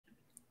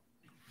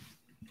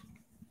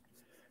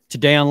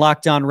Today on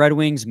Locked On Red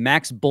Wings,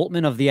 Max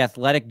Bultman of The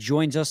Athletic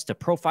joins us to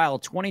profile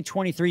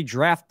 2023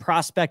 draft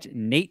prospect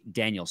Nate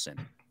Danielson.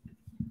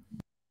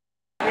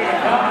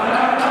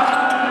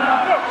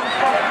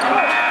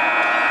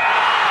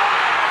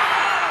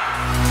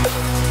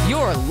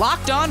 You're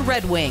Locked On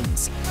Red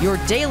Wings, your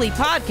daily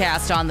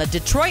podcast on the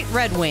Detroit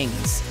Red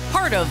Wings.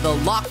 Part of the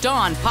Locked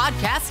On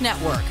Podcast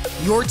Network,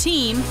 your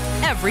team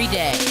every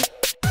day.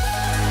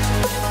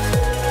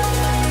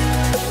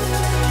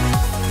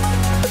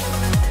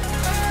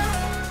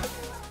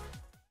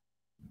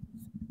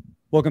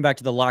 Welcome back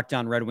to the Locked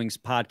On Red Wings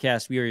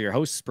podcast. We are your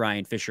hosts,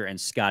 Brian Fisher and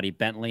Scotty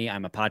Bentley.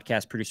 I'm a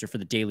podcast producer for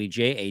the Daily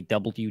J, a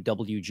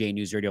WWJ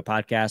News Radio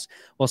podcast.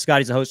 Well,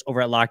 Scotty's a host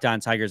over at Locked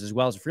On Tigers, as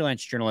well as a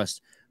freelance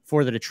journalist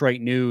for the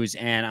Detroit News.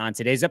 And on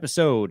today's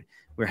episode,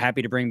 we're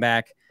happy to bring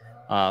back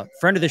a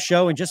friend of the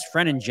show and just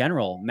friend in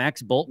general,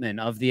 Max Bultman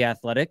of The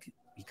Athletic.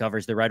 He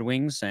covers the Red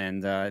Wings.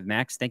 And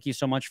Max, thank you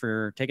so much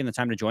for taking the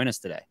time to join us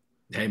today.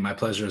 Hey, my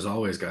pleasure as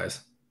always,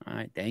 guys. All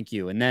right, thank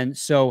you. And then,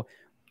 so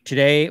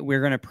today we're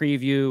going to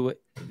preview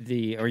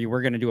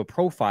we're going to do a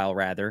profile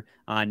rather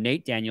on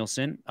Nate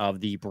Danielson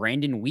of the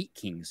Brandon Wheat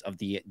Kings of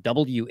the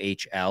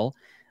WHL.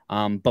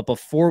 But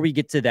before we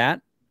get to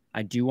that,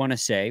 I do want to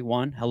say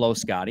hello,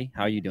 Scotty.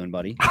 How are you doing,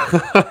 buddy?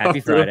 Happy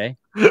Friday.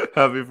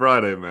 Happy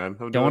Friday, man.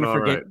 Don't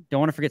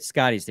want to forget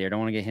Scotty's there. Don't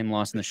want to get him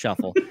lost in the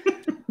shuffle.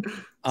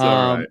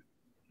 All right.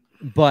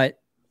 But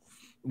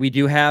we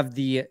do have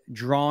the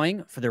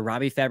drawing for the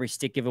Robbie Fabry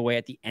stick giveaway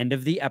at the end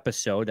of the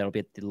episode. That'll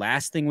be the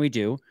last thing we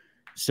do.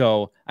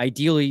 So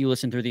ideally you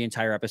listen through the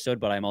entire episode,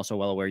 but I'm also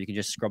well aware you can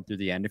just scrub through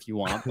the end if you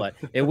want, but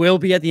it will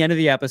be at the end of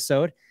the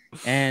episode.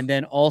 And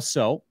then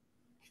also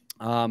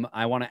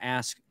I want to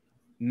ask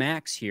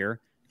Max here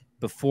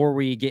before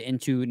we get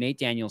into Nate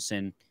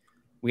Danielson.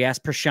 We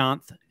asked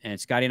Prashanth, and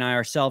Scotty and I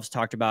ourselves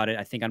talked about it,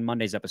 I think on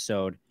Monday's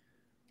episode.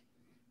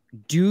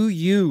 Do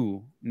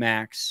you,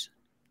 Max,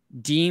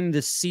 deem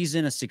this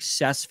season a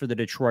success for the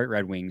Detroit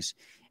Red Wings?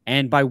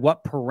 And by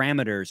what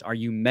parameters are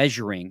you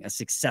measuring a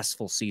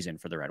successful season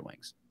for the Red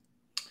Wings?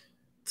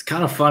 It's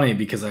kind of funny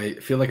because I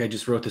feel like I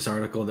just wrote this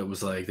article that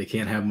was like, they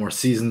can't have more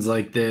seasons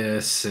like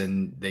this.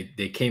 And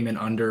they came in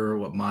under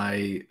what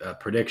my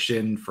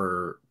prediction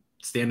for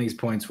standings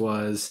points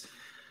was.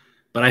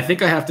 But I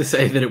think I have to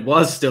say that it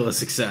was still a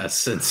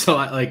success. And so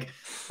I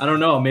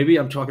don't know, maybe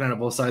I'm talking out of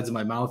both sides of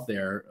my mouth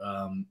there.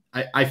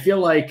 I feel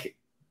like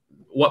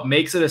what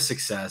makes it a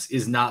success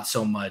is not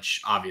so much,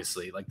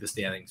 obviously, like the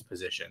standings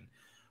position.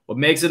 What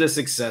makes it a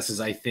success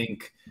is, I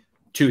think,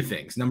 two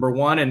things. Number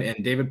one,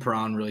 and David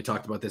Perron really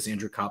talked about this,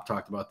 Andrew Kopp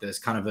talked about this,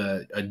 kind of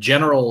a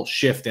general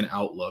shift in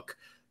outlook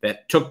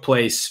that took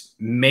place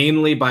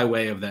mainly by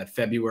way of that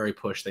February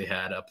push they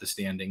had up the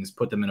standings,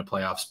 put them in a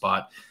playoff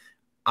spot.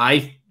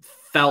 I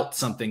felt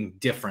something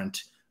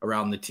different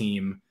around the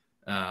team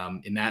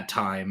in that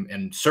time,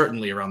 and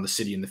certainly around the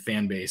city and the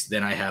fan base,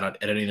 than I had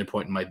at any other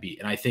point in my beat.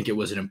 And I think it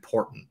was an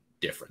important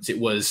difference. It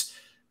was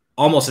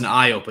almost an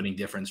eye-opening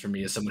difference for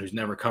me as someone who's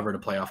never covered a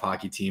playoff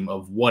hockey team,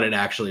 of what it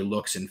actually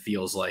looks and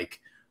feels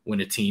like when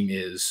a team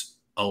is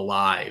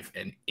alive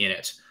and in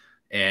it.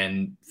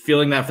 And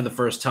feeling that for the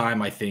first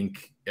time, I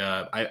think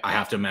I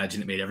have to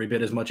imagine it made every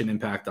bit as much an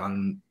impact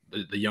on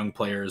the young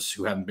players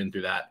who haven't been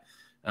through that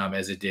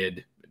as it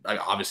did.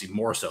 Obviously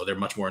more so, they're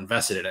much more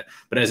invested in it,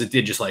 but as it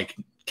did just like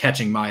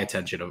catching my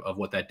attention of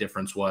what that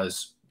difference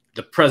was.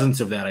 The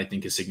presence of that, I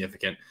think, is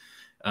significant.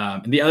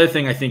 And the other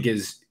thing I think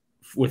is,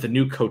 with a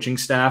new coaching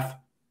staff,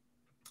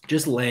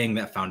 just laying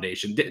that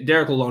foundation.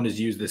 Derek Lalonde has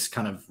used this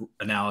kind of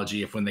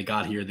analogy. If when they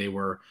got here, they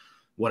were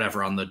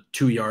whatever on the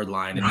 2-yard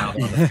line, and now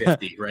they're on the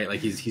 50, right? Like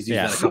he's used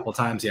that a couple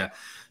times. Yeah.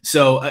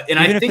 So, and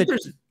even I think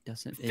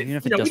even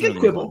if it doesn't really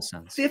quibble, make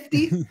sense.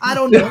 50, I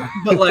don't know,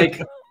 but like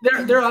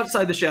they're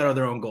outside the shadow of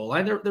their own goal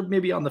line. They're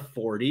maybe on the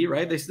 40,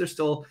 right? They're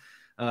still,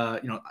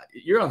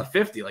 you're on the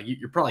 50, like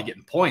you're probably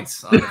getting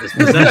points on this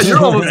possession.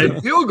 You're almost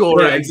in field goal,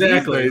 right?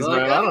 Exactly. Days,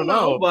 like, man. I don't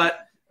know,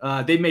 but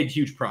they made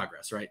huge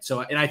progress, right? So,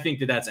 and I think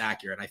that that's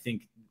accurate. I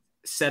think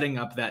setting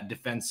up that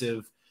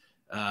defensive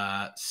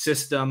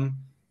system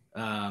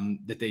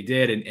that they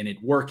did and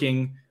it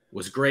working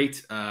was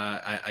great.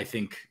 I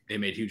think they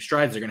made huge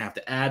strides. They're going to have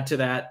to add to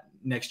that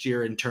next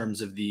year in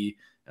terms of the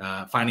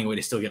finding a way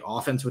to still get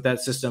offense with that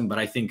system. But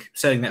I think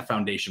setting that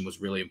foundation was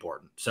really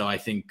important. So I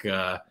think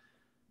it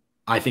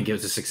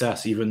was a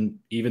success, even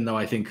though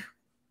I think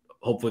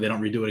hopefully they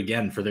don't redo it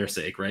again for their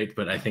sake, right?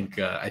 But I think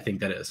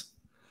that is.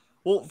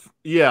 Well,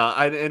 yeah,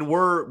 and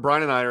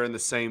Brian and I are in the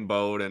same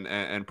boat,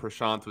 and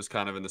Prashanth was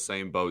kind of in the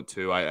same boat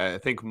too. I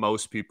think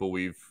most people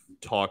we've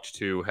talked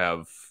to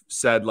have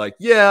said like,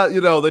 yeah,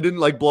 they didn't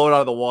like blow it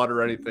out of the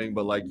water or anything,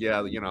 but like, yeah,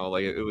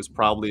 like it was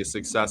probably a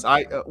success.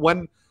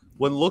 When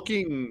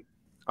looking,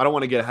 I don't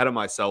want to get ahead of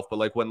myself, but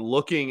like when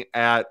looking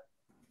at,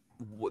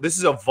 this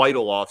is a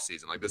vital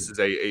offseason. Like this is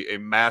a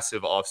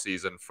massive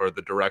offseason for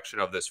the direction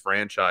of this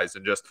franchise,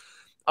 and just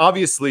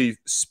obviously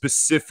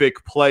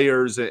specific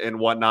players and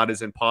whatnot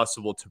is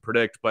impossible to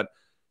predict, but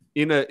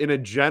in a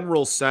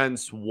general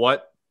sense,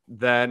 what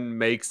then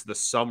makes the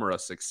summer a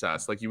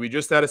success? Like, we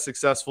just had a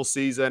successful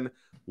season.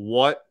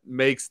 What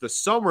makes the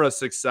summer a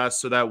success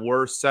so that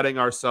we're setting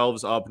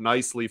ourselves up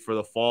nicely for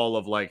the fall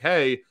of like,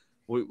 hey,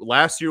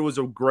 last year was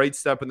a great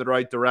step in the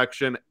right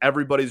direction.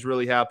 Everybody's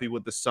really happy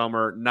with the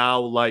summer. Now,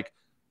 like,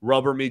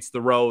 rubber meets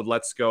the road.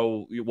 Let's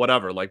go,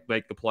 whatever, like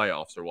make the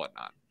playoffs or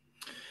whatnot.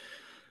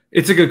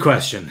 It's a good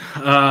question.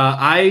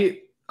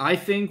 I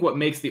think what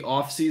makes the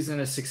offseason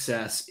a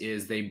success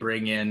is they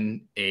bring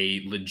in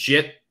a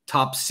legit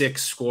top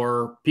 6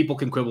 scorer. People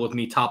can quibble with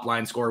me, top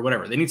line scorer,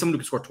 whatever. They need someone who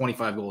can score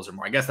 25 goals or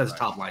more. I guess that's a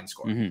top line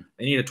scorer. Mm-hmm.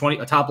 They need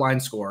a top line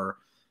scorer.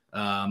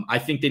 I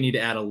think they need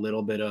to add a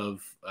little bit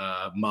of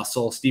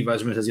muscle. Steve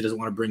Yzerman says he doesn't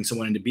want to bring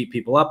someone in to beat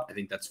people up. I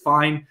think that's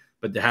fine,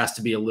 but there has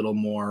to be a little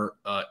more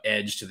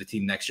edge to the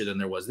team next year than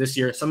there was this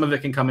year. Some of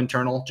it can come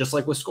internal, just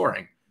like with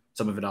scoring.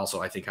 Some of it also,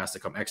 I think, has to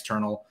come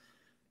external.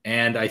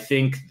 And I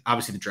think,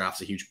 obviously, the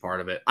draft's a huge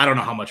part of it. I don't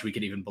know how much we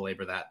could even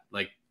belabor that.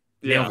 Like,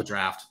 nail the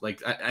draft.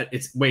 Like,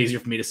 it's way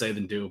easier for me to say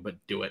than do, but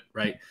do it,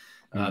 right?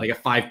 They got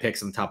 5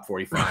 picks in the top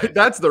 45.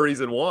 That's the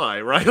reason why,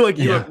 right? Like,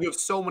 you have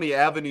so many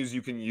avenues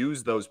you can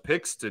use those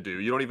picks to do.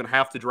 You don't even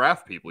have to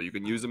draft people. You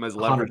can use them as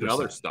leverage 100%. And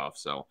other stuff.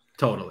 So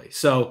totally.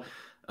 So,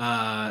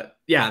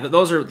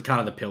 those are kind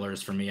of the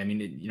pillars for me. I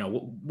mean,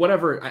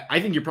 whatever. I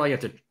think you probably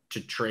have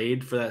to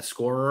trade for that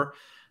scorer.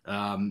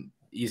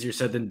 Easier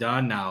said than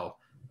done. Now,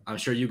 I'm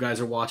sure you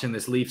guys are watching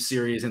this Leaf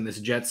series and this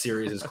Jet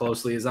series as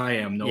closely as I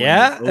am.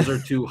 Those are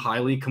 2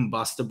 highly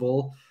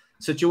combustible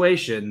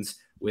situations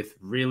with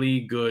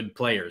really good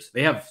players.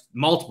 They have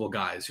multiple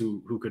guys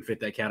who could fit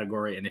that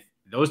category. And if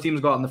those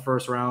teams go out in the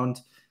first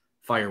round,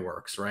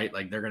 fireworks, right?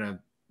 Like,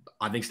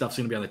 I think stuff's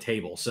going to be on the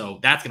table. So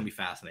that's going to be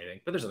fascinating.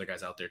 But there's other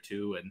guys out there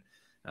too. And,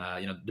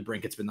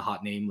 DeBrinket's been the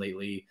hot name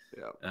lately.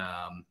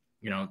 Yeah.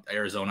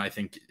 Arizona, I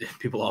think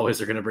people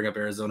always are going to bring up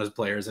Arizona's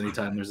players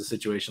anytime there's a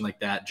situation like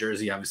that.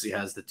 Jersey obviously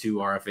has the 2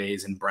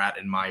 RFAs in Bratt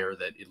and Meyer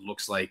that it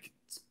looks like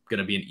it's going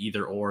to be an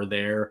either or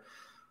there.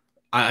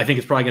 I think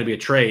it's probably going to be a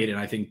trade, and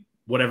I think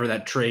whatever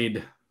that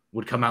trade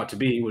would come out to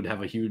be would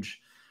have a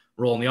huge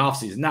role in the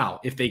offseason.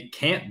 Now, if they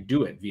can't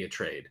do it via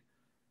trade,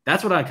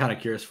 that's what I'm kind of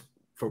curious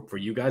for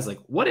you guys. Like,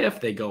 what if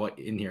they go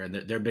in here and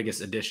their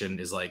biggest addition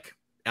is like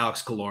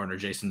Alex Killorn or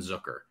Jason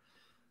Zucker?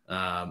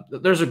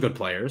 Those are good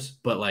players,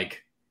 but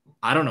like,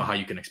 I don't know how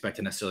you can expect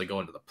to necessarily go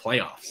into the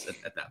playoffs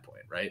at that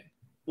point, right?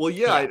 Well,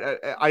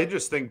 I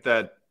just think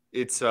that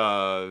it's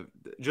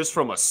just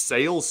from a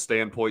sales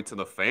standpoint to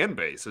the fan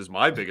base is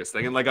my biggest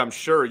thing. And like, I'm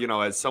sure,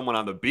 as someone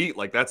on the beat,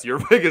 like that's your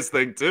biggest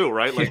thing too,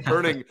 right? Like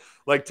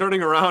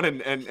turning around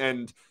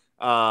and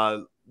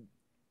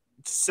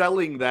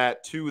selling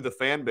that to the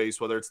fan base,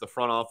 whether it's the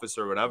front office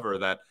or whatever,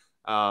 that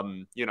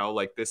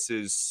like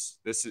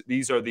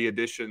these are the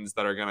additions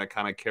that are going to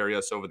kind of carry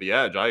us over the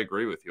edge. I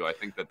agree with you. I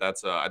think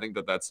that's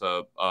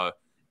a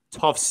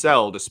tough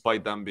sell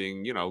despite them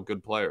being,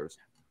 good players.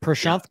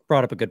 Prashanth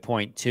brought up a good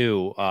point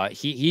too.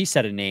 He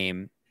said a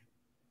name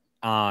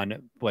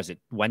on, was it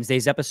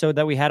Wednesday's episode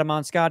that we had him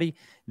on, Scotty,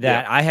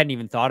 that I hadn't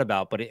even thought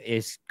about, but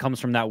it comes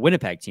from that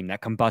Winnipeg team,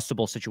 that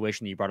combustible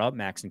situation that you brought up,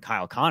 Max, and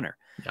Kyle Connor,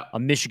 a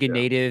Michigan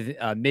native,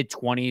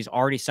 mid-20s,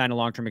 already signed a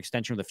long-term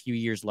extension with a few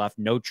years left,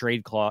 no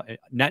trade clause,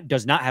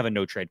 does not have a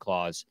no trade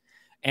clause,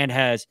 and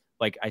has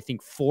like, I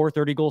think 4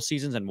 30-goal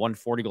seasons and 1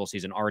 40-goal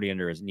season already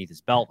underneath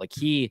his belt. Like,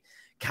 he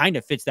kind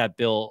of fits that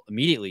bill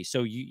immediately.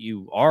 So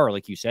you are,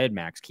 like you said,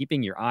 Max,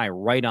 keeping your eye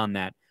right on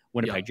that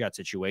Winnipeg Jet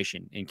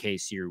situation in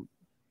case you're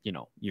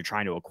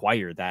trying to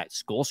acquire that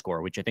goal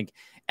scorer, which I think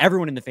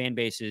everyone in the fan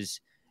bases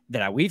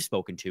that we've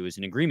spoken to is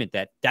in agreement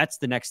that that's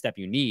the next step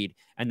you need.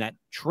 And that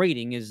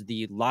trading is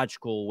the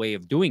logical way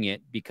of doing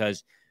it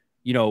because,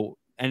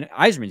 and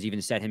Yzerman's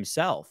even said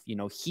himself,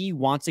 he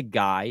wants a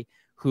guy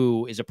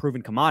who is a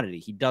proven commodity.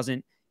 He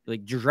doesn't,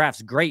 like, your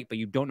draft's great, but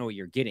you don't know what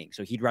you're getting.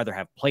 So he'd rather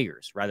have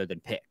players rather than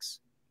picks.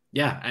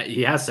 Yeah,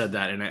 he has said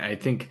that. And I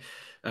think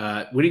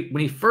when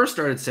he first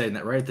started saying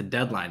that right at the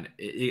deadline,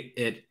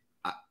 it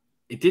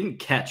didn't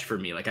catch for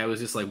me. Like, I was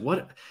just like,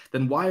 what?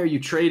 Then why are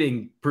you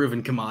trading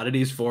proven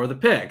commodities for the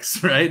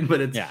picks, right? But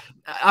it's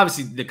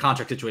obviously the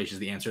contract situation is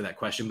the answer to that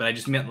question. But I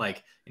just meant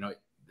like,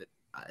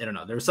 I don't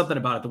know. There was something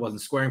about it that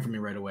wasn't squaring for me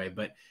right away.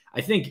 But I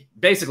think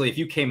basically if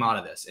you came out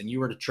of this and you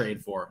were to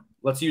trade for,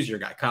 let's use your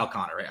guy, Kyle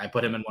Connor, right? I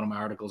put him in one of my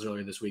articles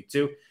earlier this week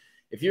too.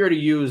 If you were to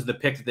use the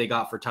pick that they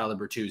got for Tyler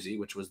Bertuzzi,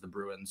 which was the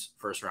Bruins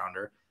first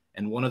rounder,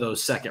 and one of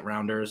those second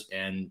rounders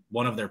and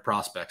one of their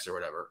prospects or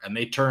whatever, and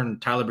they turn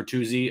Tyler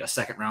Bertuzzi, a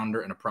second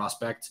rounder and a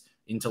prospect,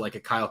 into like a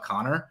Kyle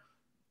Connor,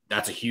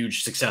 that's a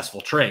huge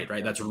successful trade,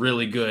 right? That's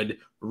really good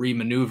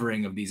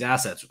remaneuvering of these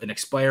assets. An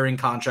expiring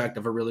contract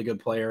of a really good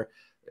player,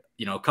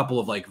 a couple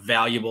of like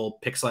valuable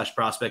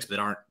pick/prospects that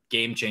aren't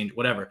game change,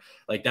 whatever.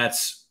 Like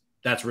that's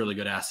really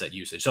good asset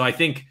usage. So I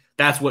think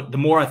that's what, the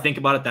more I think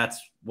about it, that's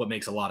what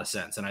makes a lot of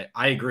sense. And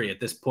I agree at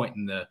this point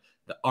in the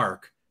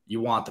arc, you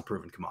want the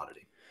proven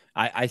commodity.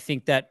 I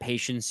think that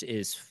patience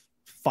is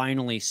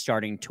finally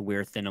starting to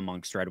wear thin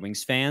amongst Red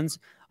Wings fans.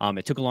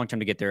 It took a long time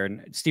to get there.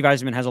 And Steve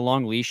Yzerman has a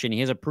long leash and he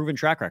has a proven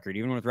track record,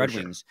 even with Red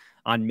Wings,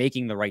 on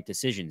making the right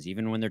decisions,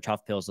 even when they're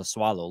tough pills to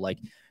swallow. Like,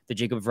 the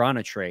Jacob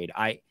Vrana trade.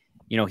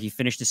 He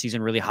finished the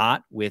season really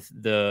hot with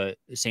the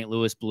St.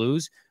 Louis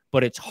Blues,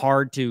 but it's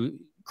hard to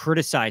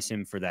criticize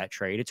him for that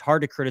trade. It's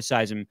hard to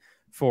criticize him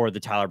for the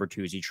Tyler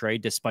Bertuzzi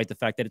trade, despite the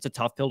fact that it's a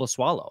tough pill to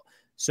swallow.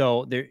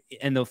 So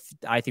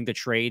I think the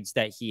trades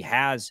that he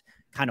has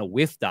kind of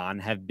whiffed on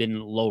have been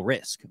low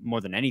risk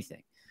more than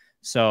anything.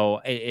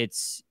 So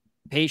it's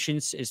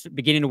patience is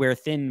beginning to wear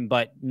thin,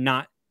 but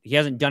he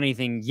hasn't done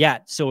anything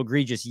yet so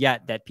egregious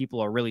yet that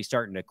people are really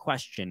starting to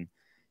question,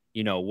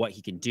 what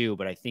he can do.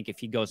 But I think if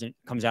he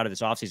comes out of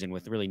this offseason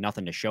with really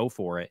nothing to show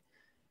for it,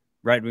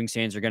 Red Wings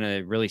fans are going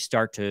to really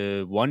start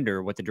to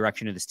wonder what the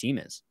direction of this team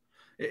is.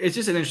 It's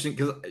just an interesting,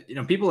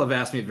 because, people have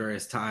asked me at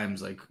various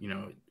times, like,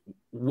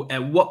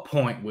 at what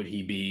point would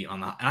he be on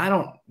the,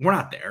 and we're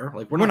not there.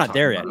 Like, we're not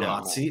there yet. No.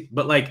 Hot seat,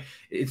 but like,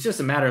 it's just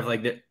a matter of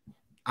like that.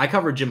 I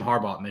covered Jim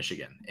Harbaugh at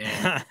Michigan,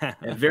 and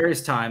at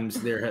various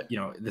times there,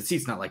 the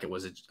seat's not like it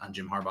was on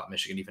Jim Harbaugh at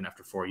Michigan, even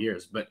after 4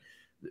 years, but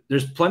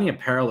there's plenty of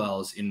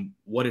parallels in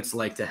what it's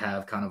like to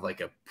have kind of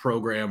like a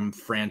program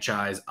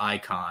franchise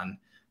icon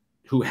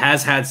who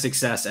has had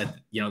success at,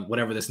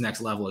 whatever this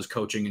next level is,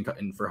 coaching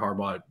and for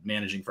Harbaugh,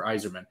 managing for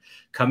Yzerman,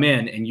 come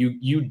in and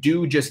you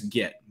do just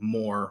get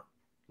more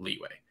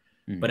leeway.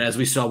 Mm-hmm. But as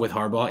we saw with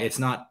Harbaugh, it's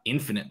not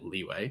infinite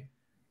leeway.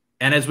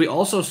 And as we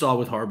also saw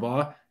with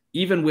Harbaugh,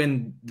 even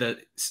when the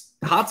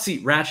hot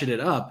seat ratcheted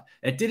up,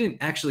 it didn't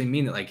actually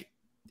mean that like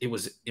it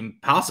was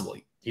impossible.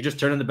 He just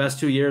turned in the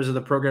best 2 years of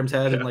the program's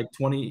had in like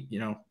 20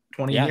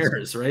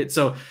 years, right?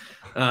 So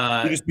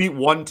he just beat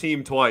one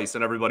team twice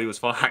and everybody was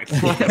fine.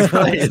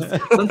 Right.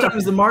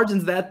 Sometimes the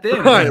margin's that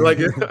thin. Right. Right.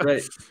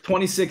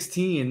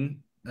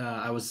 2016,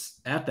 I was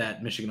at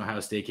that Michigan-Ohio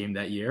State game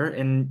that year.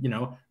 And,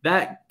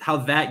 how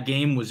that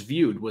game was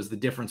viewed was the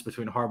difference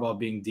between Harbaugh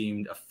being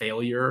deemed a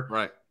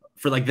failure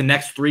for like the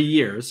next 3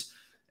 years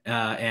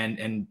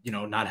and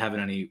not having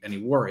any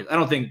worries. I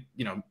don't think,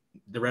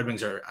 the Red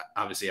Wings are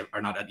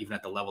not even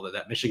at the level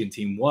that Michigan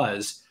team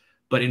was.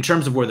 But in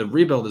terms of where the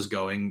rebuild is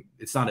going,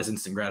 it's not as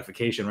instant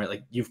gratification, right?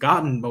 Like, you've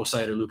gotten Mo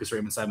Seider, Lucas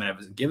Raymond, Simon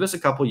Evans. Give us a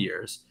couple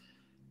years,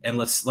 and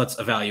let's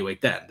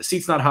evaluate then. The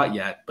seat's not hot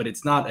yet, but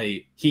it's not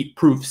a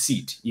heat-proof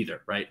seat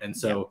either, right? And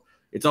so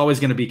it's always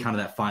going to be kind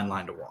of that fine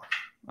line to walk.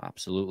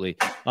 Absolutely.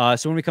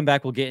 So when we come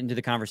back, we'll get into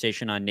the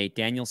conversation on Nate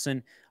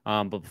Danielson.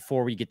 But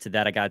before we get to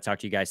that, I got to talk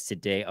to you guys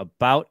today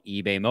about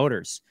eBay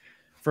Motors.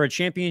 For a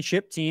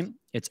championship team,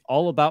 it's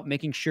all about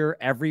making sure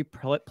every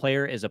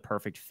player is a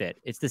perfect fit.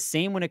 It's the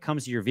same when it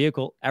comes to your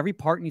vehicle. Every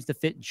part needs to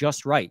fit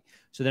just right.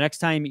 So the next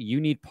time you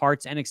need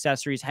parts and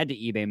accessories, head to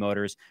eBay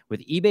Motors.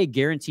 With eBay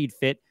Guaranteed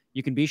Fit,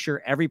 you can be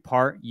sure every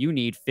part you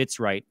need fits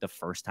right the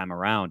first time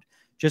around.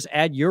 Just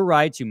add your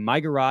ride to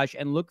My Garage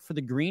and look for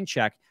the green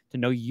check to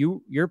know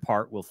your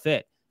part will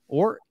fit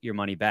or your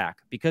money back.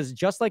 Because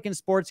just like in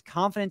sports,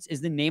 confidence is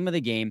the name of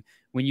the game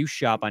when you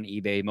shop on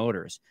eBay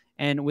Motors.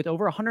 And with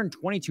over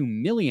 122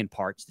 million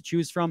parts to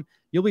choose from,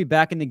 you'll be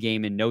back in the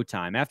game in no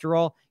time. After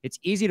all, it's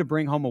easy to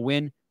bring home a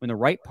win when the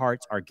right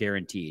parts are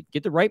guaranteed.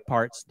 Get the right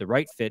parts, the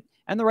right fit,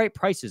 and the right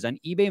prices on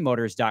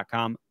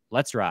ebaymotors.com.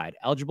 Let's ride.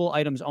 Eligible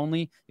items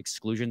only.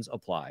 Exclusions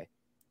apply.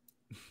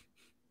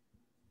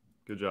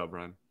 Good job,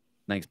 Brian.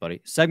 Thanks,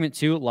 buddy. Segment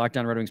 2, Locked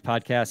On Red Wings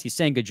podcast. He's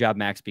saying good job,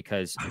 Max,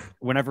 because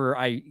whenever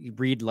I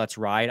read Let's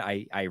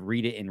Ride, I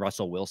read it in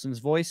Russell Wilson's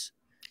voice.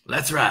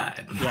 Let's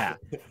ride. Yeah.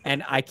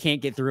 And I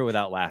can't get through it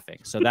without laughing.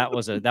 So that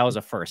was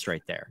a first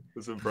right there.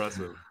 That's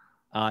impressive.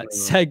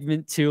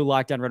 Segment 2,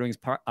 Locked On Red Wings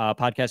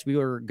podcast. We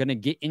are going to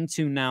get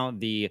into now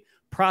the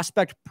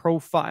prospect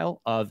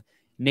profile of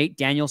Nate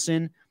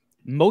Danielson.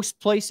 Most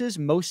places,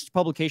 most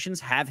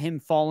publications have him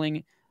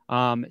falling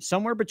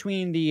somewhere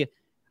between the,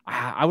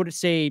 I would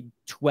say,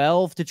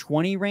 12 to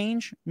 20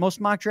 range.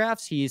 Most mock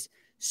drafts. He's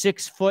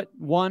 6'1",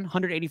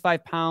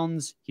 185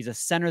 pounds. He's a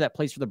center that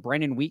plays for the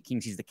Brandon Wheat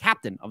Kings. He's the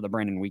captain of the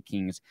Brandon Wheat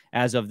Kings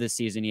as of this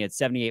season. He had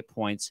 78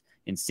 points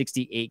in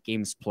 68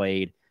 games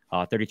played,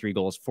 33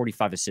 goals,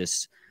 45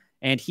 assists.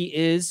 And he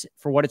is,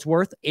 for what it's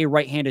worth, a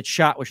right-handed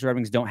shot, which the Red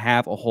Wings don't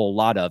have a whole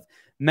lot of.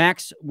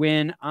 Max,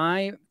 when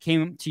I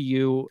came to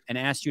you and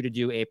asked you to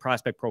do a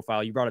prospect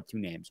profile, you brought up two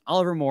names,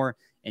 Oliver Moore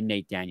and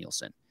Nate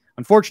Danielson.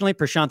 Unfortunately,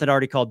 Prashant had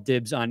already called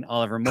dibs on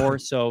Oliver Moore,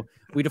 so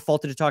we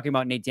defaulted to talking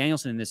about Nate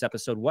Danielson in this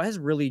episode. What has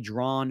really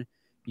drawn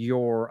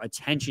your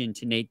attention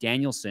to Nate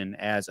Danielson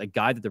as a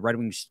guy that the Red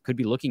Wings could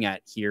be looking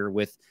at here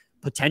with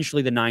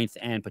potentially the 9th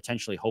and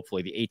potentially,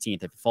 hopefully, the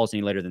 18th? If it falls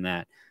any later than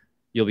that,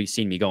 you'll be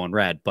seeing me going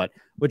red. But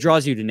what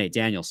draws you to Nate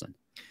Danielson?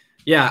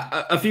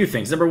 Yeah, a few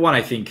things. Number one,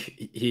 I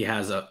think he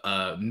has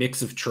a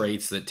mix of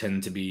traits that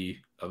tend to be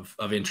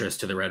of interest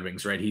to the Red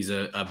Wings, right? He's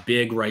a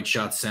big right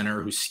shot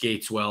center who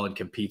skates well and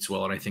competes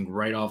well. And I think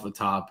right off the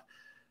top,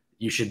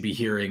 you should be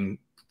hearing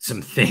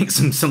some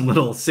things, some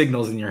little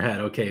signals in your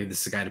head. Okay,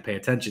 this is a guy to pay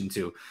attention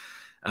to.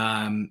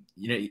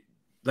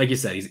 Like you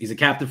said, he's a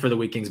captain for the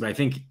Wheat Kings, but I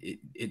think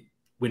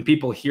when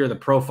people hear the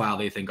profile,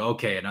 they think,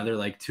 okay, another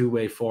like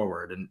two-way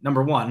forward. And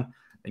number one,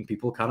 I think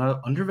people kind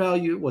of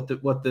undervalue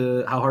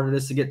how hard it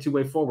is to get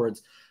two-way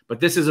forwards. But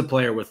this is a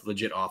player with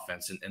legit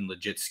offense and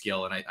legit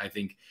skill. And I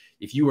think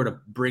if you were to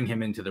bring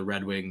him into the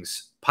Red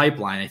Wings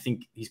pipeline, I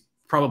think he's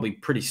probably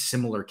pretty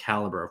similar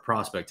caliber of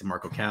prospect to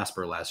Marco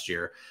Kasper last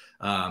year.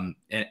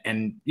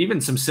 And even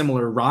some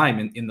similar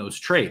rhyme in those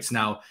traits.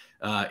 Now,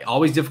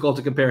 always difficult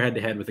to compare head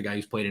to head with a guy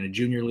who's played in a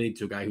junior league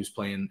to a guy who's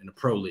playing in a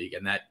pro league.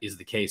 And that is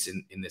the case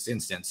in this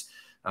instance.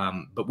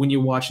 But when you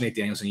watch Nate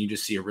Danielson, you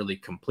just see a really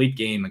complete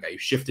game. A guy who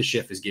shift to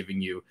shift is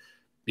giving you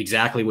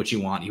exactly what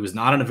you want. He was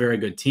not on a very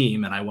good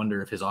team, and I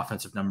wonder if his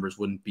offensive numbers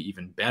wouldn't be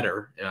even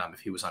better if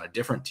he was on a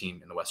different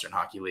team in the Western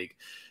Hockey League.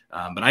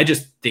 But I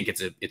just think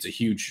it's a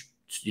huge,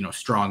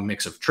 strong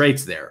mix of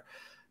traits there.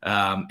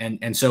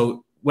 And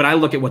so when I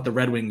look at what the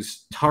Red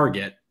Wings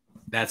target,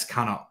 that's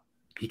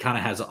he kind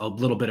of has a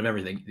little bit of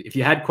everything. If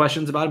you had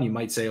questions about him, you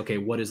might say, okay,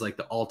 what is like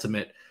the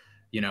ultimate,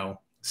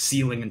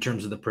 ceiling in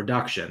terms of the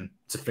production?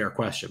 It's a fair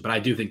question, but I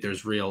do think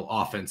there's real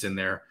offense in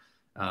there.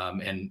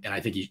 And I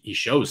think he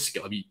shows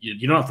skill. I mean,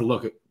 you don't have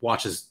to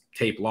watch his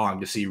tape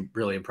long to see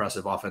really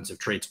impressive offensive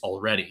traits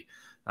already.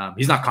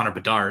 He's not Connor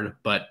Bedard,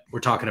 but we're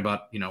talking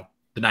about,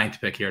 the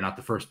 9th pick here, not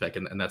the 1st pick.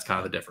 And that's kind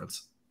of the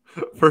difference.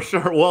 For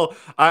sure. Well,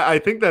 I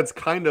think that's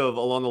kind of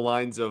along the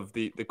lines of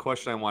the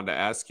question I wanted to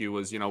ask you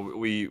was,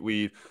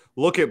 we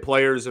look at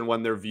players and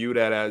when they're viewed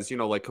as,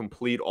 like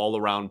complete all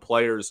around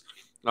players,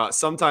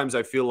 sometimes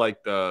I feel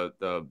like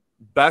the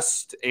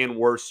best and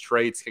worst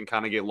traits can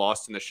kind of get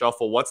lost in the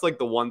shuffle. What's like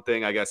the one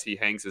thing I guess he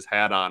hangs his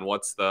hat on?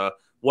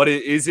 What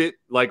is it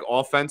like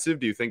offensive?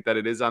 Do you think that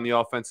it is on the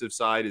offensive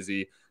side? Is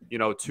he,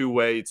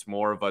 two-way? It's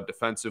more of a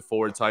defensive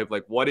forward type.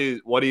 Like what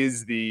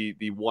is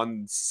the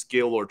one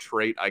skill or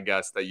trait, I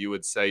guess, that you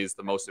would say is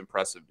the most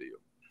impressive to you?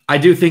 I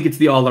do think it's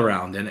the all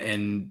around.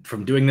 And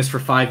from doing this for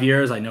 5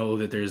 years, I know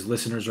that there's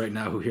listeners right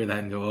now who hear that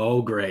and go,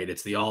 oh, great,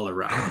 it's the all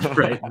around,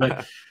 right?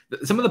 But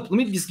let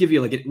me just give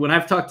you when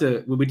I've talked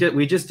to,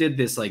 we just did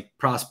this like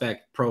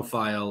prospect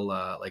profile,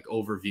 like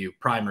overview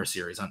primer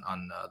series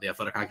on the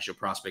Athletic Hockey Show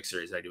prospect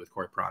series that I do with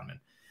Corey Pronman.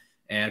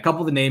 And a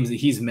couple of the names that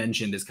he's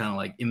mentioned is kind of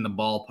like in the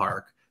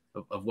ballpark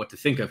of what to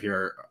think of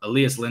here,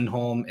 Elias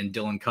Lindholm and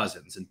Dylan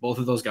Cousins. And both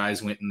of those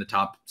guys went in the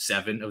top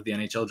 7 of the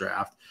NHL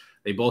draft.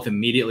 They both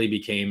immediately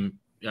became,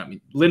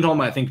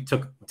 Lindholm, I think,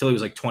 took until he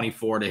was like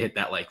 24 to hit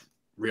that like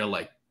real,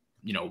 like,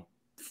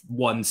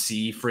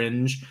 1C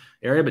fringe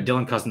area, but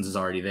Dylan Cousins is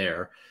already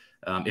there.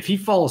 If he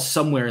falls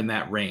somewhere in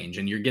that range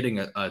and you're getting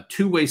a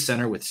two-way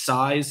center with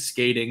size,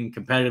 skating,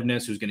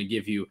 competitiveness, who's going to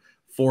give you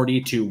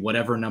 40 to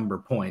whatever number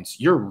points,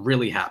 you're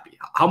really happy.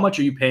 How much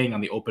are you paying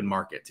on the open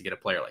market to get a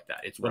player like that?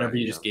 It's whatever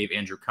you just gave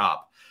Andrew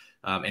Kopp.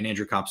 And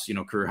Andrew Kopp's,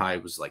 career high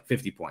was like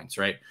 50 points,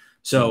 right?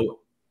 So,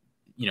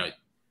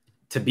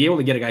 to be able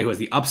to get a guy who has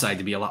the upside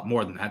to be a lot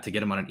more than that, to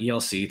get him on an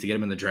ELC, to get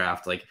him in the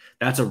draft, like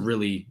that's a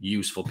really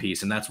useful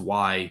piece. And that's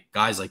why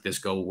guys like this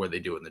go where they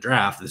do in the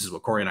draft. This is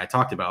what Corey and I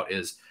talked about,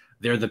 is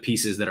they're the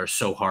pieces that are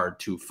so hard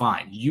to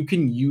find. You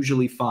can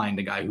usually find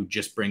a guy who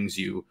just brings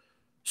you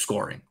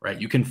scoring,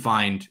 right? You can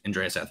find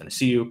Andreas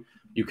Athanasiou,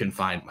 you can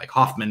find Mike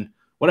Hoffman,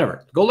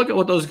 whatever. Go look at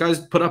what those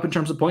guys put up in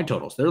terms of point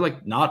totals. They're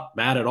like not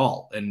bad at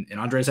all. And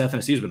Andreas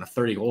Athanasiou has been a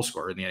 30 goal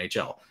scorer in the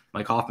NHL.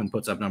 Mike Hoffman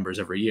puts up numbers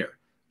every year.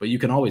 But you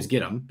can always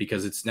get him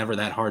because it's never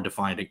that hard to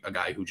find a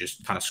guy who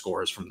just kind of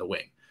scores from the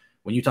wing.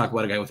 When you talk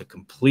about a guy with a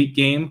complete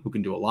game who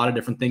can do a lot of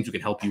different things, who can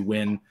help you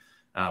win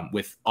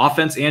with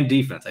offense and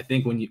defense. I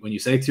think when you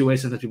say two-way,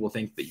 sometimes people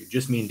think that you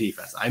just mean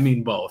defense. I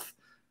mean both.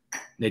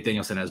 Nate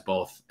Danielson has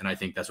both, and I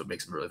think that's what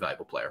makes him a really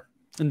valuable player.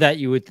 And that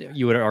you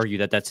would argue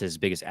that that's his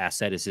biggest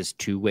asset, is his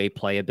two-way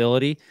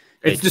playability.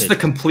 It's just the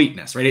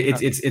completeness, right?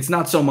 It's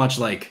not so much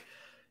like.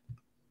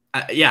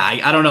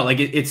 I don't know. Like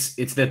it's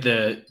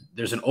that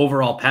there's an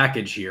overall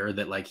package here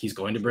that like he's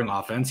going to bring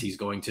offense. He's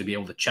going to be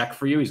able to check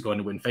for you. He's going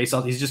to win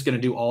faceoff. He's just going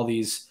to do all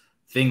these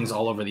things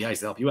all over the ice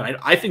to help you. And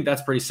I think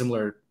that's pretty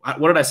similar.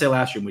 What did I say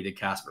last year when we did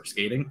Kasper?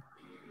 Skating?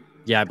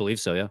 Yeah, I believe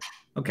so. Yeah.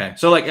 Okay.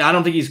 So like, I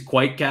don't think he's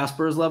quite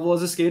Kasper's level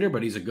as a skater,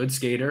 but he's a good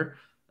skater.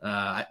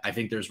 I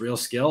think there's real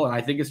skill, and I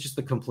think it's just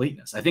the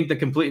completeness. I think the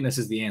completeness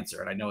is the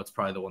answer, and I know it's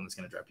probably the one that's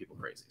going to drive people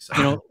crazy.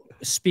 So,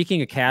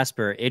 speaking of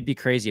Kasper, it'd be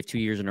crazy if 2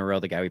 years in a row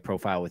the guy we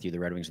profile with you, the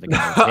Red Wings, are the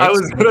guy. I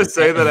was going to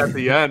say that at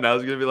the end. I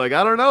was going to be like,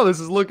 I don't know, this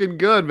is looking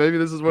good. Maybe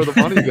this is where the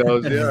money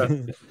goes.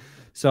 Yeah.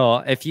 So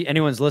if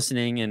anyone's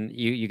listening and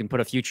you can put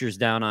a futures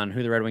down on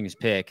who the Red Wings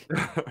pick,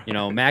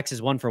 Max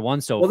is 1 for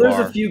 1 so far. Well,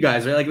 there's a few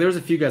guys, right? Like there's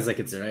a few guys I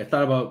consider. I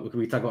thought about,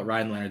 we talk about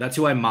Ryan Leonard. That's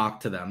who I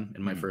mocked to them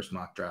in my first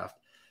mock draft.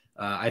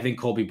 I think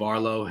Colby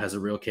Barlow has a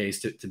real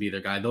case to be their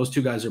guy. Those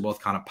two guys are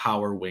both kind of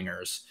power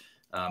wingers.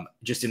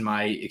 Just in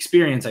my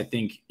experience, I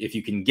think if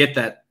you can get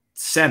that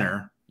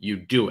center, you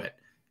do it.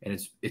 And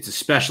it's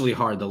especially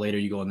hard the later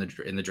you go in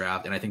the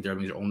draft. And I think the Red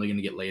Wings are only going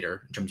to get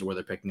later in terms of where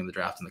they're picking in the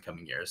draft in the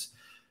coming years.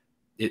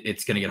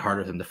 It's going to get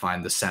harder for them to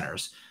find the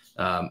centers.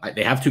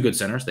 They have two good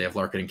centers. They have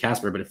Larkin and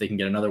Kasper, but if they can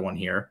get another one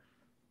here,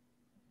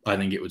 I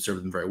think it would serve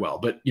them very well.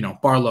 But,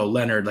 Barlow,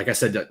 Leonard, like I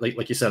said,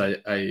 like you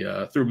said,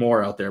 I threw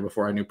more out there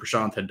before I knew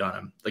Prashant had done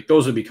him. Like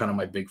those would be kind of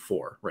my big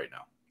four right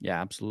now.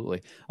 Yeah,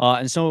 absolutely.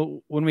 And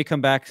so when we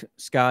come back,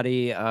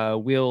 Scotty,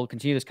 we'll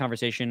continue this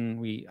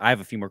conversation. I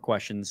have a few more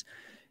questions.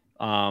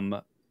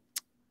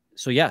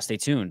 So yeah, stay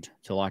tuned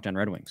to Locked On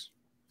Red Wings.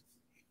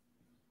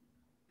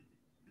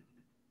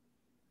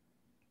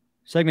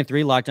 Segment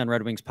 3, Locked On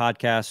Red Wings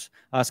podcast.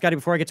 Scotty,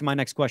 before I get to my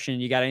next question,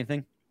 you got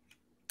anything?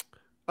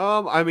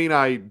 I mean,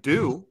 I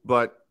do,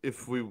 but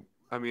if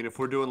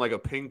we're doing like a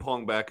ping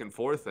pong back and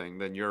forth thing,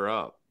 then you're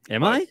up.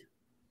 Am I?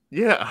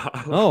 Yeah.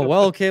 Oh,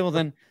 well, okay. Well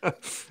then,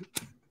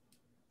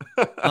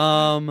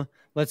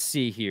 let's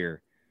see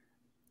here.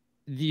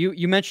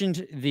 You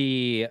mentioned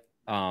the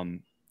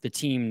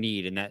team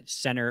need and that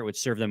center would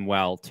serve them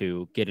well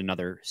to get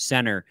another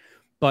center.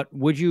 But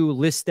would you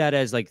list that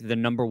as like the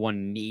number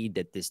one need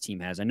that this team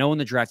has? I know in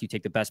the draft you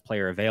take the best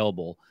player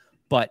available,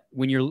 but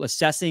when you're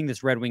assessing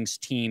this Red Wings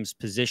team's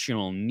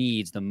positional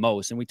needs the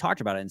most, and we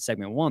talked about it in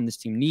segment 1, this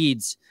team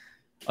needs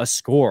a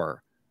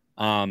scorer.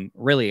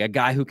 Really a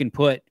guy who can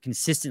put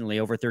consistently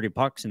over 30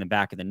 pucks in the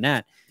back of the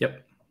net.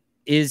 Yep.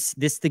 Is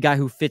this the guy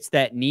who fits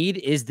that need?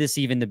 Is this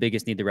even the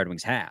biggest need the Red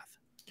Wings have?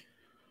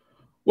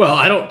 Well,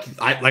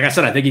 like I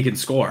said, I think he can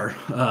score.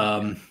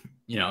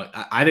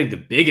 I think the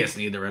biggest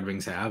need the Red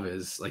Wings have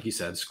is, like you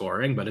said,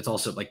 scoring, but it's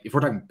also like, if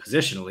we're talking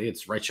positionally,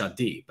 it's right shot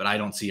D, but I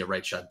don't see a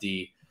right shot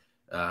D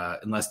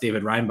unless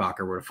David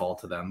Reinbacher were to fall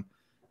to them.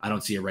 I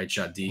don't see a right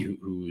shot D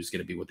who's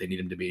going to be what they need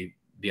him to be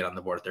on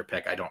the board at their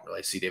pick. I don't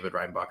really see David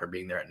Reinbacher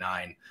being there at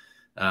 9.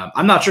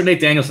 I'm not sure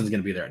Nate Danielson's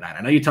going to be there at 9.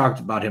 I know you talked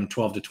about him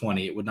 12 to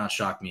 20. It would not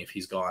shock me if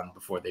he's gone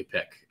before they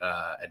pick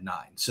at 9.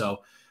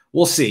 So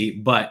we'll see.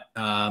 But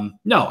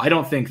no, I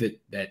don't think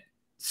that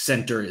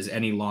center is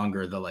any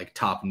longer the like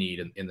top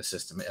need in the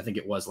system. I think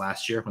it was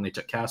last year when they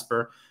took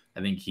Casper. I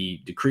think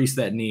he decreased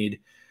that need.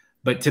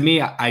 But to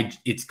me,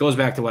 it goes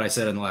back to what I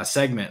said in the last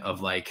segment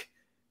of like,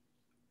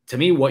 to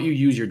me, what you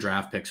use your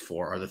draft picks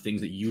for are the things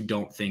that you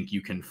don't think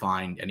you can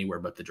find anywhere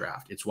but the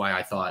draft. It's why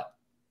I thought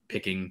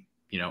picking,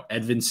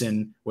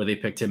 Edvinson, where they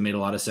picked him, made a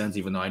lot of sense,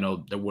 even though I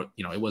know there were,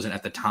 it wasn't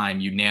at the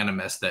time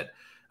unanimous that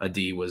a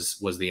D was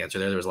the answer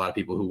there. There was a lot of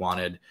people who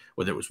wanted,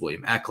 whether it was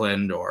William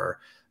Eklund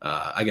or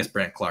I guess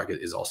Brant Clark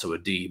is also a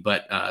D,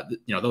 but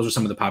those are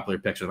some of the popular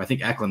picks. I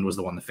think Eklund was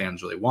the one the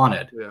fans really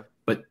wanted,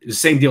 but the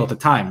same deal at the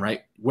time,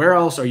 right? Where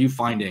else are you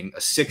finding a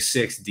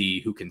 6'6"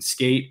 D who can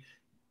skate,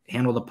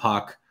 handle the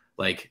puck?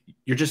 Like,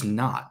 you're just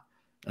not.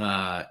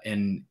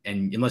 And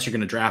unless you're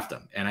going to draft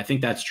them. And I think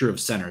that's true of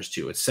centers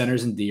too. It's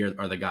centers and D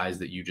are the guys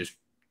that you just,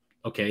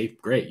 okay,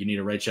 great. You need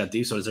a right shot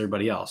D. So does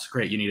everybody else.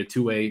 Great. You need a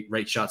 2-way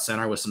right shot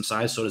center with some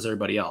size. So does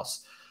everybody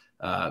else.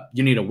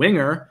 You need a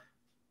winger.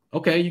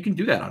 Okay. You can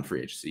do that on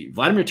free agency.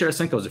 Vladimir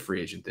Tarasenko is a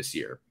free agent this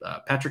year.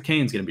 Patrick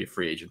Kane's going to be a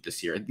free agent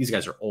this year. These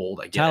guys are old.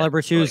 I get Tyler it.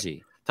 Bertuzzi.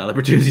 Like, Tyler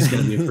Bertuzzi is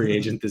going to be a free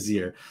agent this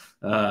year.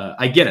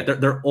 I get it.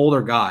 They're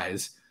older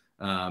guys.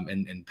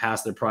 And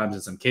past their primes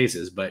in some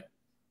cases. But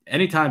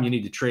anytime you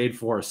need to trade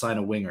for or sign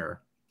a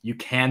winger, you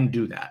can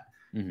do that.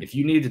 Mm-hmm. If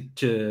you need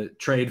to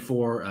trade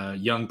for a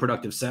young,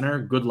 productive center,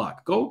 good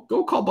luck. Go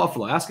call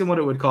Buffalo. Ask them what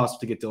it would cost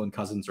to get Dylan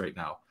Cousins right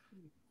now.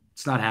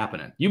 It's not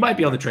happening. You might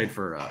be able to trade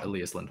for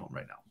Elias Lindholm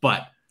right now,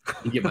 but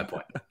you get my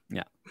point.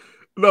 Yeah.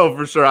 No,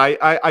 for sure.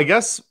 I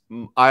guess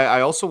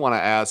I also want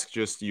to ask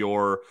just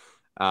your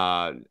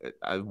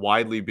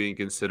widely being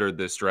considered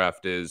this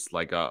draft is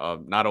like a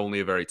not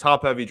only a very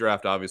top heavy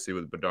draft, obviously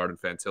with Bedard and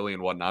Fantilli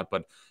and whatnot,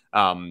 but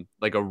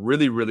like a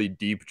really, really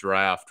deep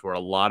draft where a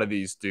lot of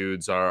these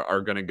dudes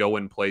are going to go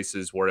in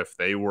places where if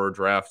they were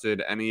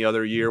drafted any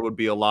other year would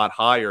be a lot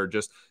higher.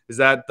 Just, is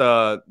that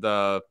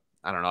the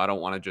I don't know, I don't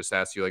want to just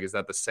ask you, like, is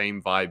that the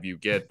same vibe you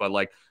get, but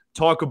like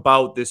talk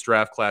about this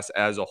draft class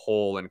as a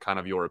whole and kind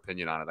of your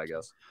opinion on it, I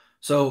guess.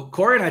 So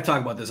Corey and I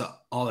talk about this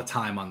all the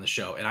time on the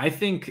show. And I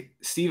think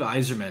Steve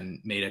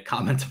Yzerman made a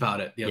comment about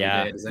it the other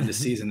day at the end of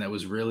season that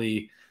was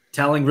really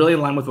telling, really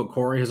in line with what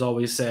Corey has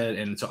always said.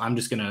 And so I'm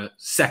just going to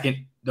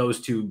second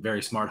those two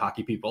very smart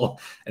hockey people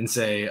and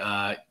say,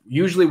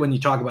 usually when you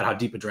talk about how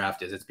deep a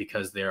draft is, it's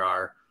because there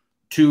are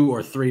 2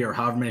 or 3 or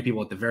however many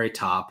people at the very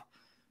top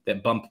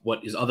that bump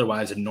what is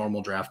otherwise a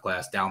normal draft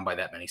class down by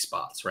that many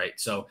spots, right?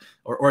 So,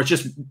 or it's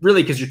just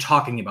really because you're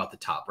talking about the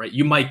top, right?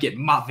 You might get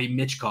Matvei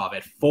Michkov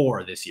at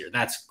 4 this year.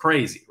 That's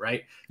crazy,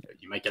 right?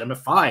 You might get him at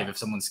 5 if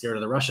someone's scared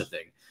of the Russia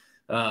thing.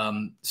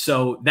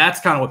 So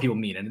that's kind of what people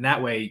mean. And in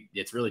that way,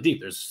 it's really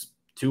deep. There's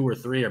 2 or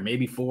 3 or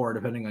maybe 4,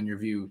 depending on your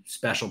view,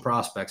 special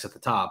prospects at the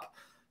top.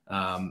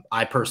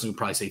 I personally would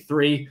probably say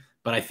 3,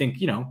 but I think,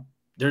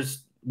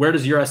 where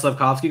does Juraj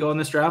Slafkovsky go in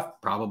this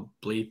draft?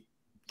 Probably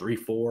 3,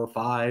 4,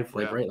 5,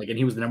 right? Like, and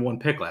he was the number 1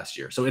 pick last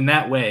year. So in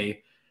that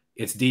way,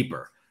 it's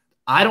deeper.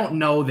 I don't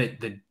know that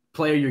the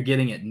player you're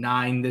getting at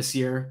 9 this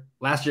year,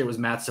 last year it was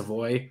Matt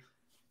Savoy.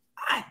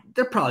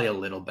 They're probably a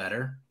little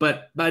better,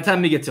 but by the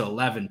time we get to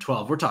 11,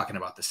 12, we're talking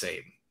about the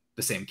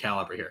same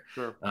caliber here.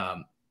 Sure.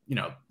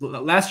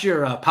 Last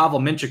year, Pavel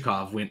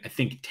Mintyukov went, I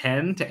think,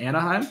 10 to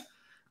Anaheim.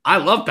 I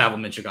love Pavel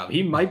Mintyukov.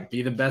 He might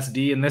be the best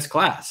D in this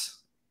class.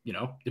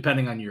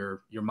 Depending on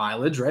your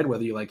mileage, right?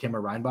 Whether you like him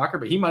or Reinbacher,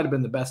 but he might have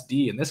been the best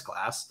D in this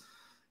class.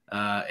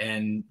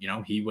 And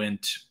he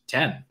went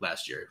 10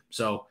 last year.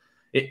 So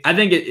I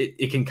think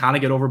it can kind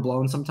of get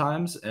overblown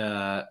sometimes.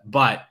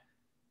 But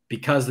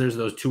because there's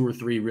those 2 or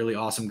 3 really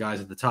awesome guys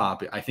at the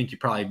top, I think you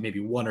probably maybe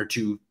 1 or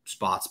 2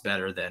 spots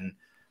better than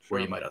where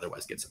you might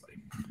otherwise get somebody.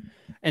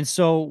 And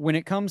so when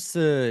it comes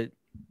to,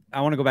 I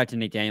want to go back to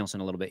Nate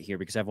Danielson a little bit here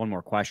because I have one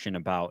more question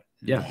about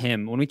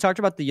him. When we talked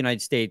about the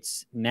United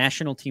States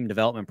National Team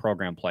Development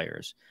Program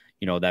players,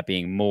 that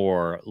being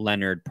Moore,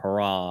 Leonard,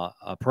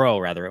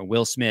 and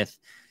Will Smith,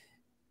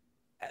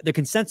 the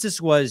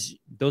consensus was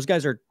those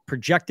guys are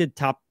projected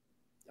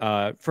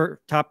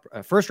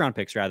first round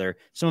picks, rather.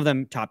 Some of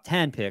them top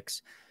 10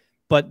 picks,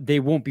 but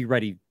they won't be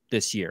ready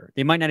this year.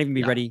 They might not even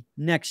be ready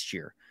next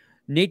year.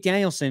 Nate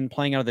Danielson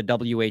playing out of the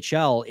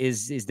WHL,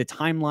 is the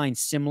timeline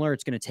similar?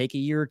 It's going to take a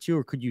year or two,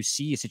 or could you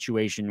see a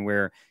situation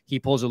where he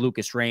pulls a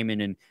Lucas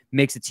Raymond and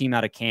makes a team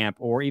out of camp,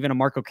 or even a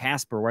Marco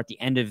Kasper, where at the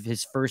end of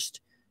his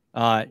first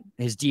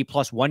his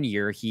D+1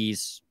 year,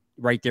 he's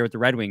right there with the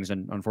Red Wings,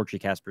 and unfortunately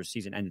Kasper's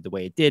season ended the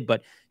way it did,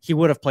 but he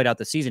would have played out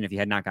the season if he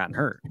had not gotten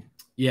hurt.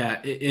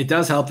 Yeah, it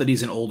does help that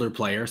he's an older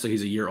player, so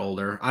he's a year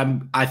older.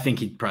 I think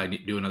he'd probably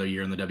do another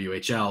year in the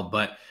WHL,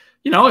 but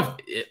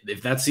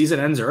if that season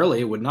ends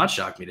early, it would not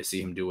shock me to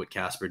see him do what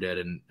Kasper did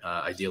and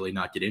ideally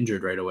not get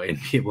injured right away and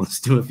be able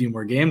to do a few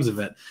more games of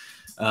it.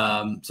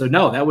 So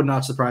no, that would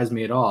not surprise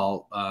me at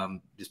all,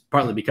 just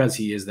partly because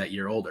he is that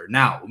year older.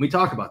 Now, when we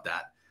talk about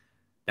that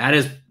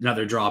is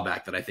another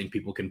drawback that I think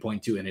people can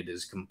point to, and it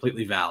is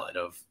completely valid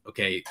of,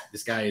 okay,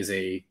 this guy is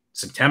a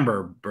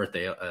September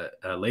birthday,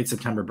 a late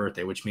September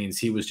birthday, which means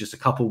he was just a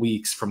couple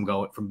weeks from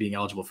being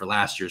eligible for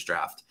last year's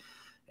draft.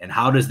 And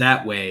how does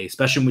that weigh,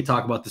 especially when we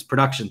talk about this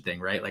production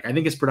thing, right? Like, I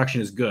think his production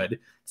is good.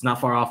 It's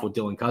not far off what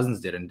Dylan Cousins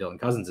did in Dylan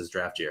Cousins'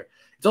 draft year.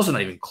 It's also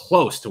not even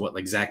close to what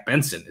like Zach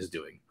Benson is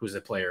doing, who's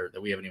a player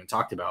that we haven't even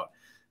talked about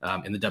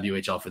in the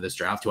WHL for this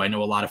draft, who I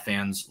know a lot of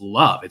fans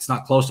love. It's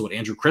not close to what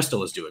Andrew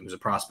Crystal is doing, who's a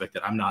prospect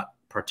that I'm not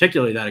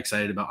particularly that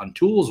excited about on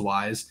tools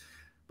wise,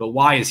 but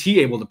why is he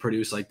able to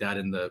produce like that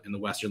in the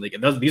Western League?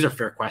 And these are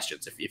fair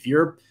questions. If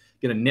you're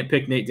going to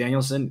nitpick Nate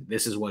Danielson,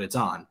 this is what it's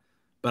on.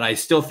 But I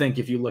still think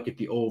if you look at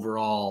the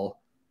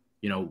overall,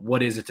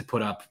 what is it to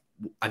put up?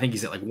 I think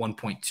he's at like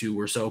 1.2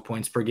 or so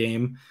points per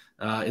game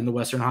in the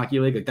Western Hockey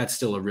League. Like, that's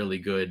still a really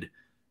good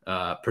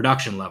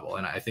production level.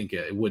 And I think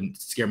it wouldn't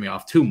scare me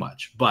off too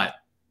much. But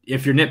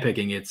if you're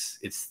nitpicking,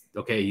 it's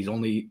okay. He's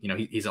only,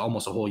 he's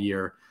almost a whole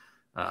year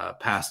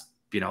past,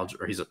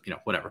 or he's,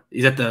 whatever.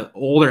 He's at the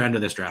older end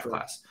of this draft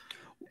class,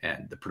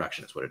 and the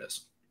production is what it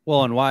is.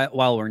 Well, and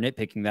while we're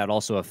nitpicking, that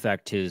also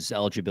affect his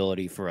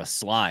eligibility for a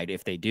slide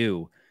if they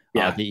do.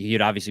 Yeah,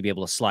 he'd obviously be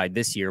able to slide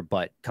this year,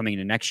 but coming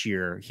into next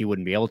year, he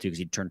wouldn't be able to because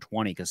he'd turn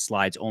 20, because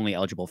slide's only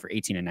eligible for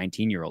 18 and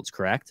 19-year-olds,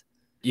 correct?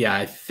 Yeah,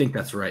 I think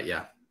that's right,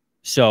 yeah.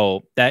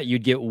 So that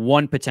you'd get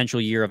one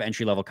potential year of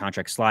entry-level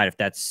contract slide if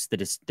that's the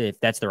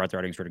route the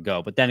Red Wings were to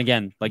go. But then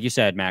again, like you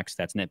said, Max,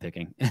 that's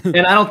nitpicking.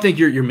 And I don't think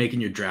you're making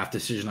your draft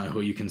decision on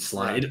who you can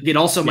slide. It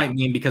also might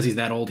mean because he's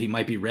that old, he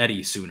might be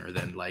ready sooner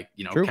than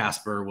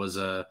Kasper was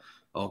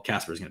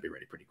Kasper's going to be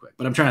ready pretty quick.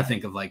 But I'm trying to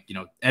think of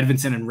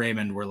Edvinsson and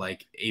Raymond were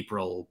like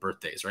April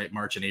birthdays, right?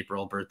 March and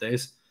April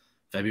birthdays.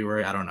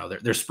 February, I don't know.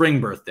 They're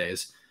spring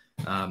birthdays.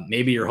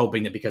 Maybe you're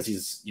hoping that because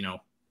he's,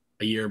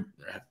 a year,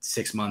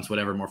 6 months,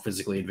 whatever, more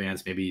physically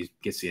advanced, maybe he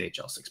gets the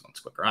NHL 6 months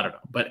quicker. I don't know.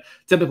 But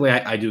typically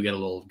I do get a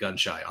little gun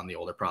shy on the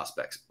older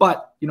prospects.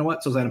 But you know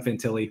what? So is Adam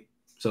Fantilli.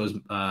 So is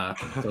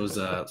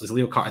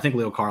Leo I think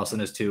Leo Carlson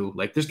is too.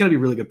 Like, there's going to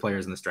be really good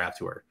players in this draft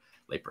who are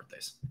late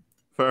birthdays.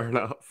 Fair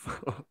enough.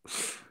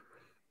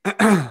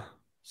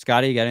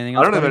 Scotty, you got anything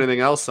else? I don't have anything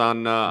else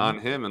on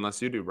him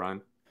unless you do,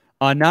 Brian.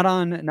 Not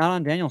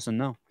on Danielson,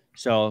 no.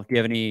 So do you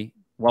have any,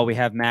 while we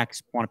have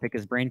Max want to pick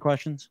his brain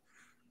questions?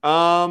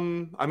 I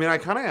mean, I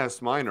kind of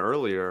asked mine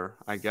earlier,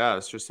 I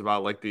guess, just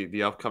about like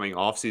the upcoming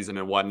offseason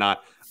and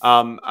whatnot.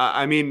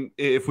 I mean,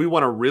 if we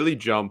want to really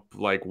jump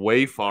like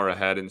way far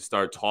ahead and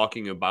start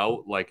talking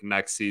about like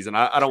next season,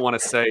 I don't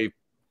want to say,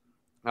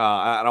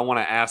 I don't want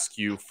to ask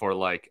you for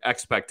like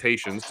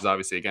expectations, because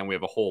obviously, again, we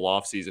have a whole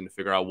offseason to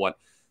figure out what,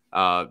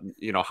 how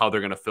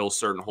they're going to fill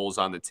certain holes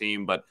on the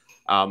team. But,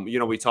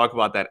 we talk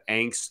about that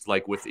angst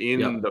like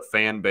within the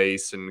fan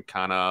base and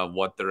kind of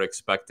what they're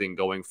expecting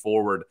going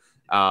forward.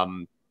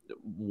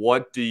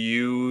 What do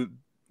you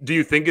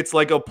think it's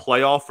like a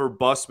playoff or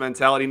bust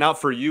mentality? Not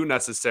for you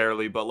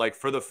necessarily, but like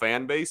for the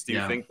fan base. Do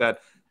you think that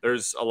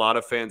there's a lot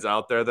of fans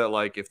out there that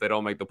like, if they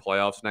don't make the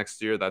playoffs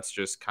next year, that's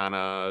just kind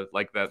of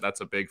like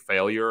that's a big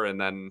failure? And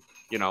then,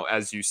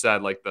 as you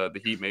said, like the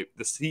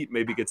heat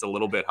maybe gets a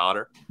little bit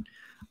hotter.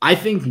 I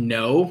think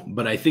no,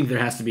 but I think there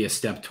has to be a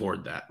step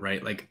toward that,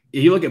 right? Like,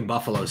 if you look at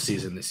Buffalo's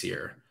season this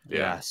year.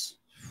 Yes.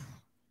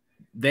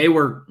 They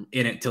were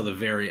in it till the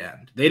very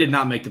end. They did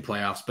not make the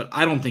playoffs, but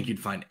I don't think you'd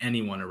find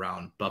anyone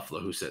around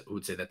Buffalo who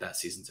would say that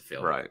season's a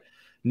failure. Right.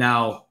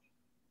 Now,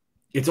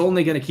 it's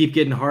only going to keep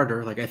getting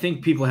harder. Like, I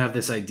think people have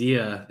this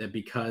idea that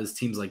because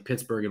teams like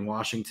Pittsburgh and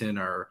Washington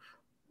are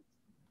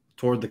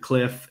toward the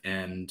cliff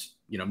and,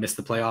 missed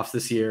the playoffs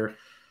this year,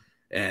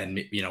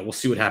 and, we'll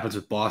see what happens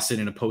with Boston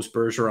in a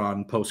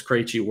post-Bergeron,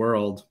 post-Krejci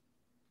world,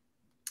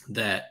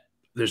 that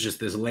there's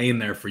just this lane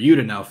there for you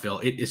to now fill.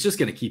 It's just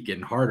going to keep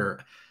getting harder.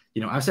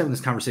 you know, I was having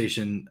this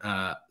conversation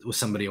with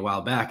somebody a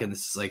while back, and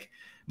this is like,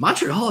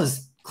 Montreal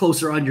is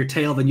closer on your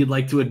tail than you'd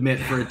like to admit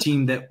for a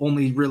team that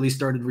only really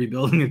started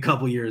rebuilding a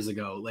couple years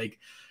ago. Like,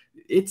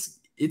 it's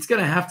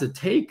going to have to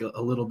take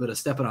a little bit of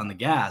stepping on the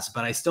gas,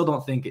 but I still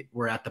don't think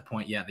we're at the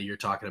point yet that you're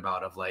talking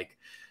about of like,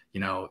 you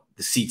know,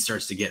 the seat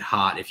starts to get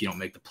hot if you don't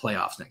make the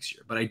playoffs next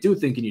year. But I do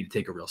think you need to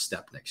take a real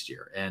step next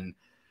year. And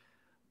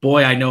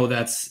boy, I know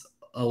that's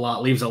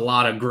leaves a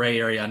lot of gray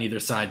area on either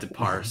side to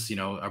parse. You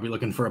know, are we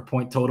looking for a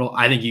point total?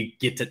 I think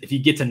if you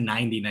get to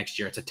 90 next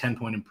year, it's a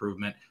 10-point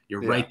improvement.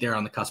 You're right there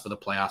on the cusp of the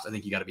playoffs. I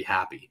think you got to be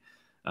happy.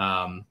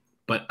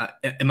 But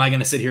am I going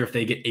to sit here if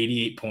they get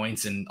 88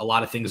 points and a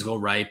lot of things go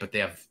right, but they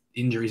have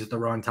injuries at the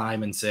wrong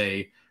time and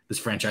say this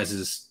franchise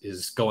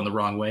is going the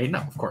wrong way? No,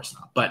 of course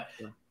not. But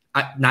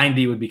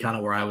 90 would be kind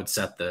of where I would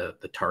set the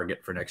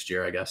target for next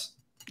year, I guess.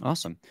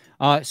 Awesome.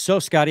 So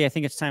Scotty, I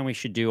think it's time we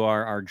should do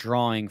our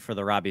drawing for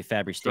the Robbie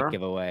Fabry stick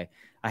giveaway.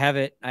 I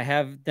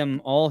have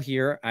them all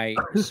here.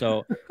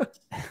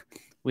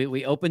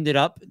 We opened it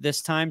up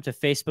this time to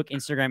Facebook,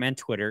 Instagram, and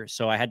Twitter.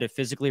 So I had to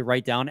physically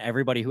write down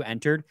everybody who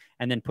entered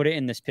and then put it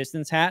in this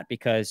Pistons hat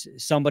because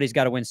somebody's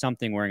got to win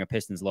something wearing a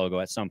Pistons logo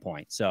at some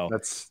point. So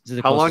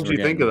how long do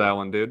you think of that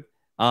one, dude?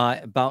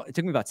 It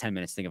took me about 10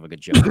 minutes to think of a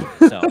good joke.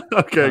 So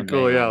okay,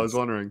 cool. Yeah, I was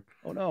wondering.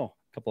 Oh no,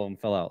 a couple of them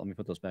fell out. Let me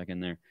put those back in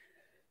there.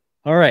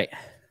 All right,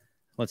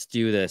 let's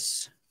do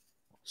this.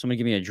 Somebody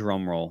give me a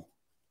drum roll.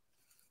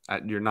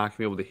 You're not gonna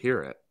be able to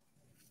hear it.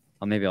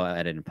 Oh, maybe I'll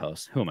edit in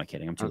post. Who am I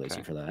kidding? I'm too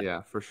lazy for that.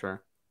 Yeah, for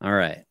sure. All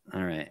right.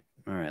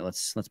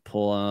 Let's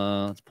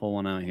pull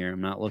one out here.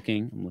 I'm not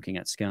looking. I'm looking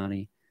at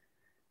Scotty.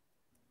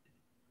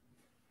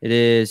 It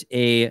is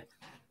a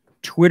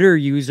Twitter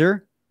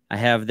user. I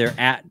have their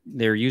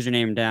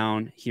username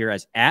down here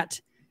as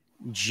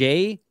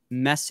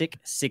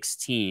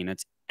 @JMessick16.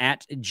 That's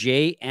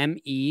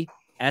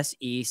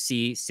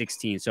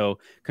 @JMESEC16. So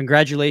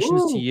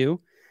congratulations to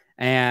you.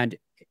 And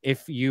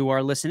if you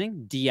are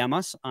listening, DM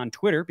us on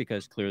Twitter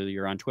because clearly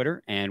you're on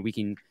Twitter, and we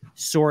can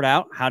sort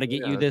out how to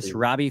get you this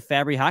Robbie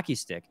Fabry hockey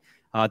stick.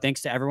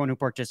 Thanks to everyone who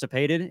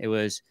participated. It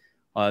was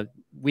a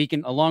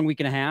long week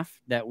and a half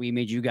that we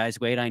made you guys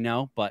wait, I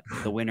know, but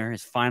the winner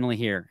is finally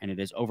here, and it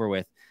is over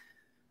with.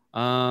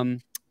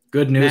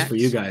 Good news for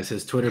you guys.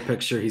 His Twitter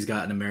picture, he's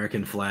got an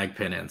American flag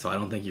pin in, so I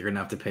don't think you're gonna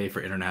have to pay for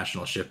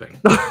international shipping.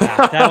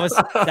 Yeah,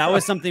 that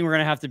was something we're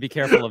gonna have to be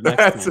careful of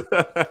next time.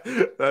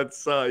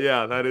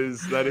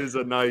 That is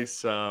a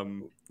nice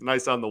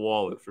nice on the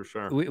wallet for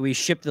sure. We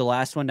shipped the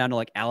last one down to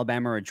like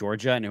Alabama or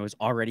Georgia, and it was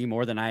already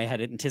more than I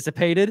had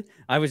anticipated.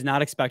 I was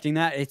not expecting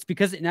that. It's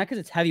not because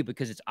it's heavy,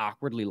 because it's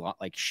awkwardly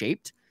like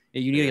shaped.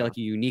 You need like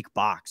a unique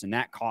box, and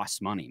that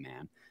costs money,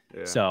 man.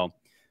 Yeah. So,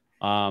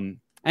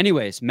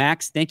 anyways,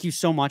 Max, thank you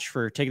so much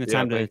for taking the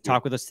time to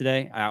talk with us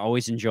today. I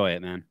always enjoy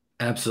it, man.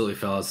 Absolutely,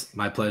 fellas.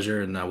 My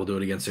pleasure, and we'll do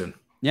it again soon.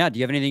 Yeah. Do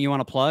you have anything you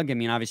want to plug? I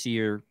mean, obviously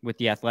you're with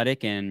The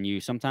Athletic, and you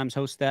sometimes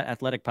host that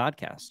Athletic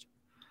podcast.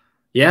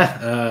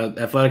 Yeah.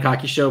 Athletic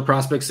Hockey Show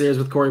Prospect Series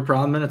with Corey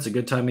Promman. It's a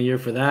good time of year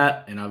for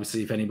that. And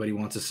obviously, if anybody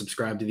wants to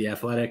subscribe to The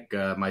Athletic,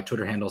 my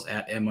Twitter handle's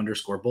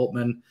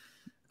 @M_Bultman.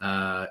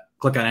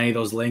 Click on any of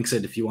those links,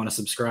 and if you want to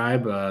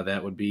subscribe,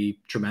 that would be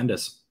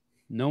tremendous.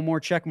 No more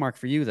check mark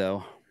for you,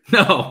 though.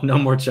 No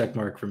more check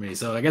mark for me.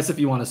 So I guess if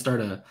you want to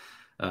start a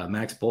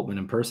Max Bultman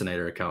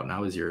impersonator account,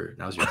 now's your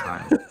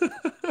time.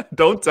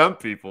 Don't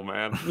tempt people,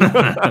 man.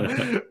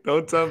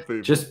 Don't tempt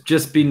people.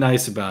 Just be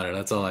nice about it.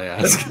 That's all I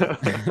ask.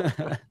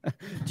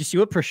 Did you see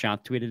what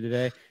Prashant tweeted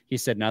today? He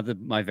said, "Now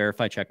that my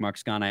verified check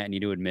mark's gone, I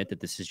need to admit that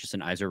this is just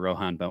an Iser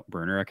Rohan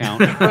burner account."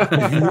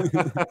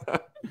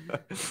 That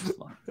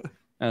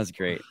was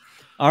great.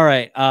 All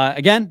right.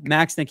 Again,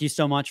 Max, thank you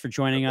so much for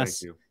joining us.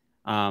 Thank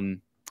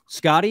you.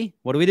 Scotty,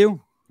 what do we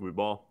do? We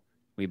ball.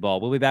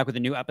 We'll be back with a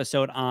new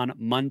episode on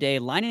Monday,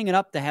 lining it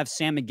up to have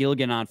Sam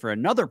McGilligan on for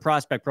another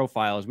prospect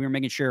profile, as we were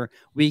making sure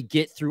we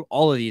get through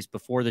all of these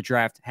before the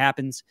draft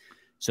happens.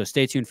 So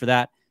stay tuned for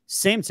that.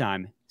 Same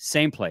time,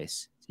 same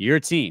place. Your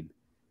team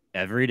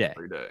every day.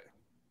 Every day.